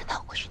我知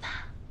道，我去拿。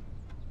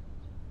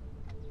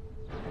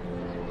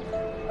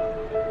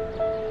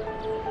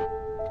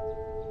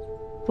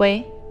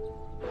喂，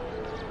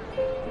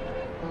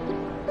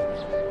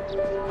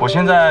我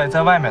现在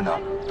在外面呢，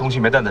东西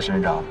没带在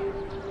身上。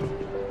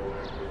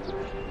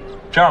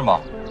这样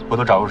吧，回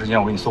头找个时间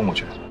我给你送过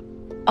去。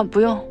啊，不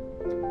用。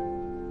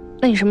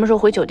那你什么时候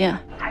回酒店？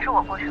还是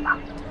我过去吧。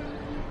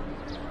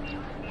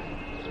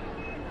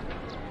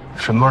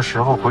什么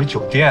时候回酒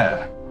店？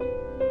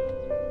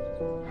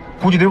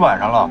估计得晚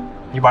上了。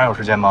你晚上有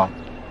时间吗？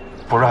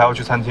不是还要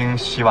去餐厅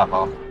洗碗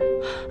吗？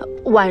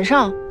晚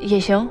上也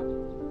行。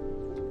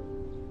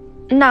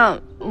那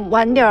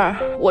晚点儿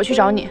我去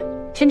找你。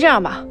先这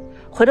样吧，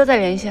回头再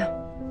联系。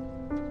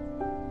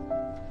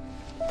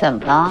怎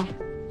么了？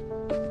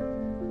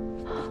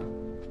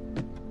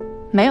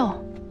没有，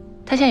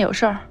他现在有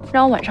事儿，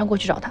让我晚上过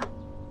去找他。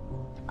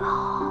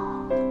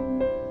哦，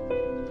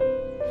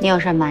你有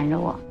事瞒着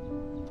我？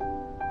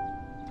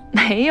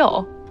没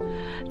有，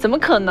怎么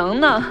可能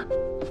呢？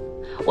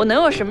我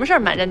能有什么事儿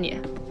瞒着你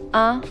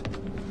啊？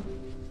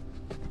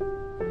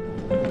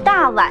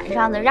大晚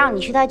上的让你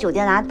去他酒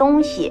店拿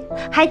东西，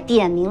还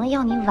点名了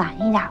要你晚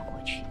一点过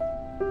去。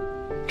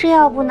这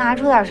要不拿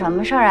出点什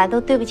么事儿来，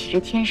都对不起这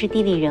天时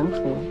地利人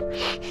和。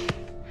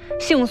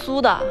姓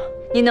苏的，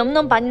你能不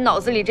能把你脑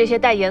子里这些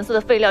带颜色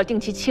的废料定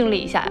期清理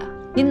一下呀？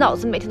你脑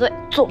子每天都在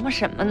琢磨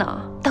什么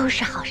呢？都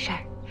是好事儿。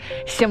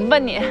行吧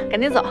你，赶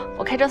紧走，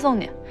我开车送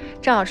你，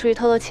正好出去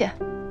透透气。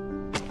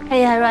哎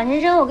呀，阮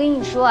真真，我跟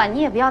你说啊，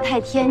你也不要太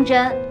天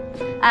真。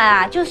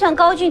哎，就算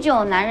高俊这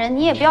种男人，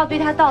你也不要对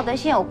他道德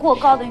线有过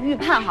高的预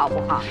判，好不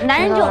好？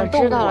男人这种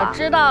动物啊，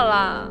知道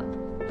了。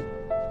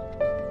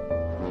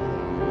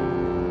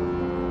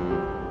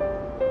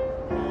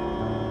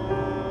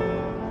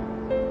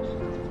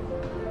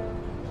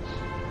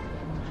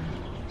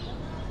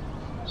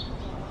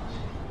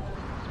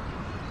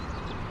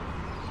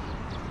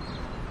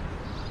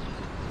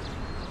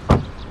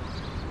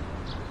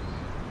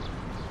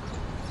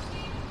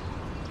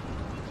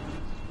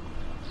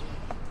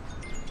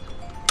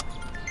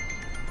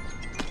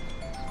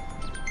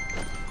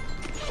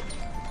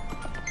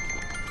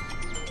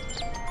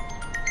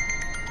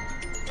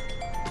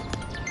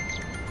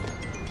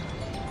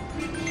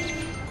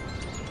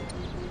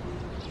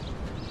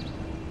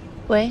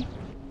喂，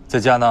在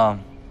家呢？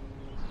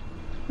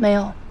没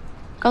有，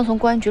刚从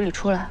公安局里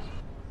出来。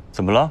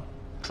怎么了？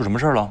出什么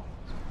事了？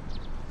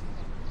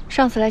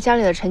上次来家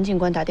里的陈警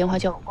官打电话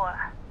叫我过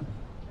来，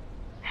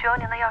许由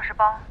宁的钥匙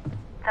包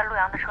在陆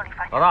阳的车里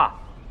发现。老大，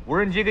无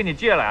人机给你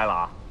借来了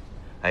啊！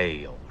哎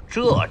呦，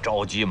这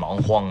着急忙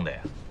慌的呀！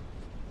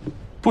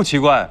不奇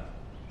怪，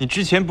你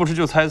之前不是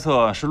就猜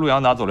测是陆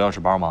阳拿走了钥匙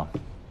包吗？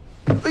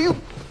哎呦，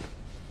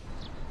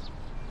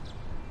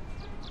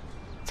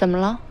怎么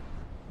了？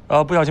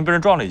不小心被人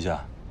撞了一下。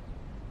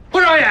不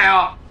长眼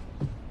呀，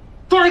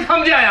撞人看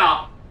不见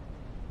呀。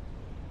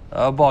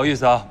不好意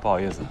思啊，不好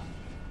意思。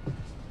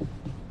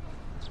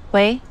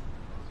喂，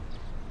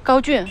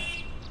高俊，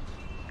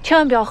千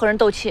万不要和人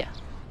斗气。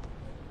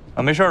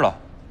啊，没事了。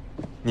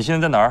你现在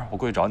在哪儿？我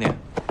过去找你。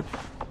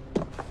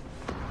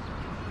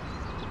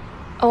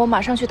我马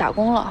上去打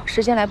工了，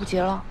时间来不及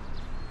了。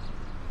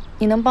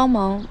你能帮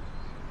忙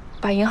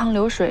把银行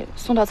流水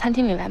送到餐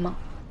厅里来吗？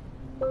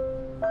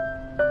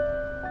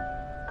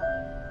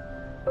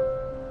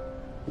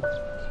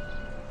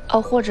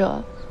或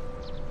者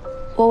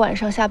我晚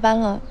上下班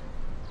了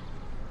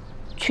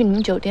去你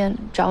们酒店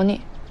找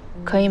你，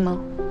可以吗？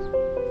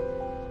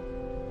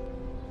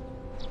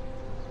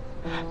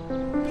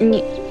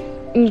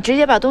你直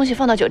接把东西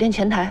放到酒店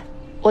前台，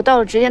我到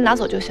了直接拿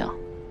走就行。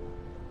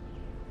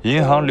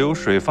银行流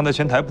水放在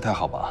前台不太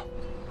好吧？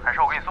还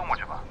是我给你送过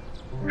去吧，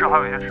正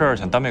好有些事儿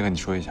想当面跟你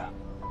说一下。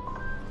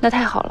那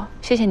太好了，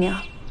谢谢你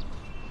啊，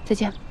再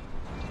见。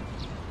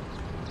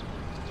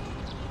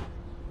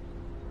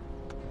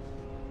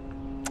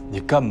你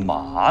干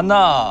嘛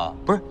呢？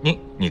不是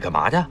你干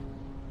嘛去？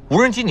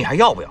无人机你还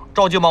要不要？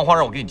着急忙慌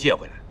让我给你借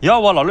回来。要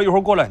啊，老六一会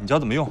儿过来，你教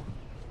怎么用。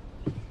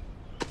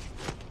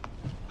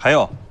还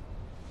有，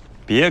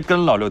别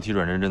跟老六提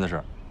阮真真的事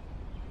儿。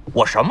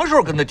我什么时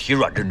候跟他提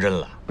阮真真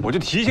了？我就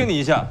提醒你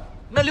一下。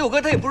那六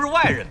哥他也不是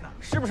外人呐，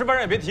是不是外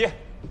人也别提。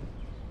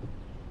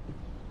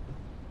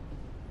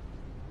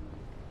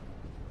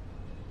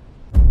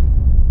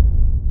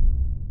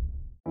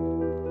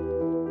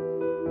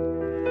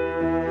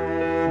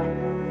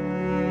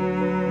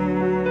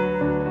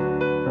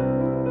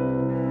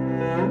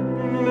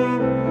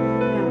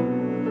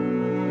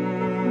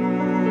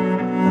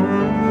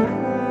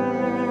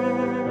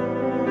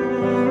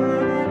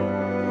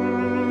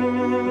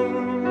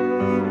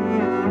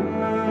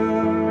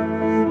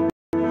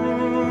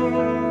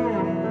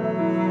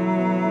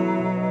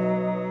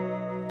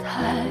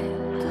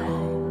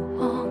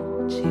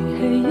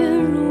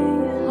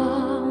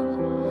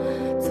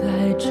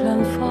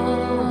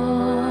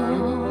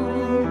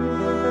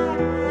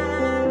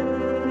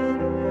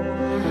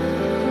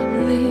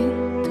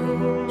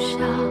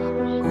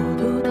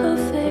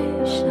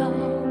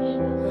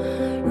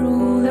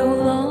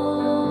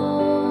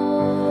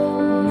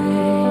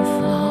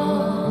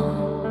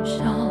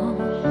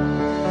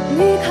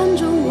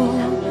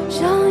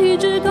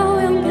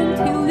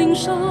铃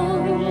声。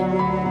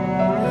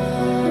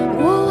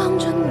我望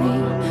着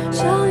你，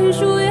像一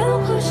束烟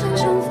火闪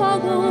闪发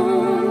光。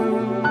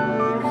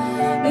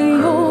你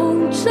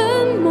用沉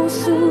默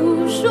诉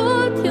说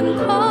天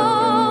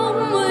堂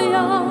模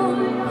样，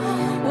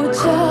我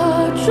假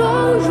装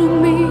入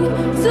迷，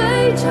嘴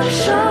角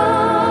上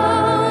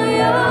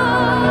扬。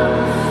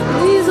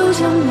你走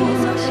向我，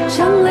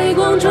像泪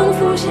光中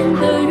浮现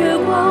的月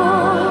光。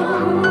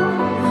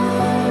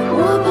我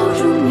抱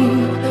住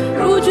你，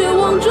如绝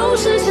望中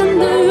实现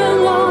的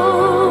愿望。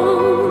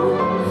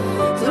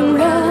纵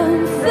然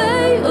飞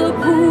蛾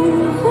扑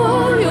火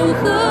又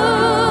何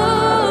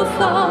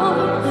妨？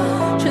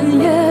尘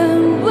烟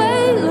为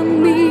了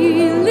迷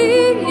离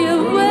也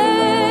微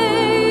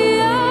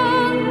扬，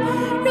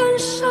燃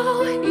烧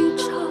一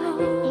场。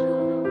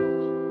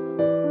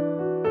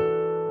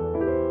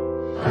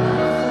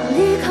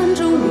你看着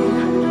我，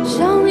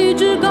像一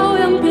只羔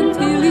羊遍体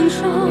鳞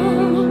伤。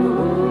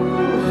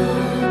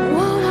我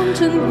望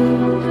着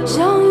你，像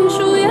一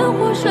束烟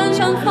火闪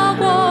闪发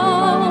光。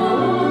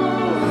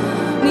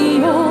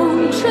你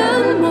用沉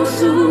默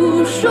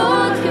诉说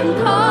天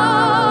堂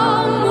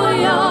模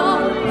样，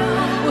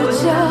我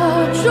假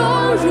装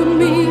入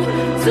迷，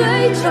嘴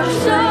角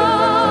上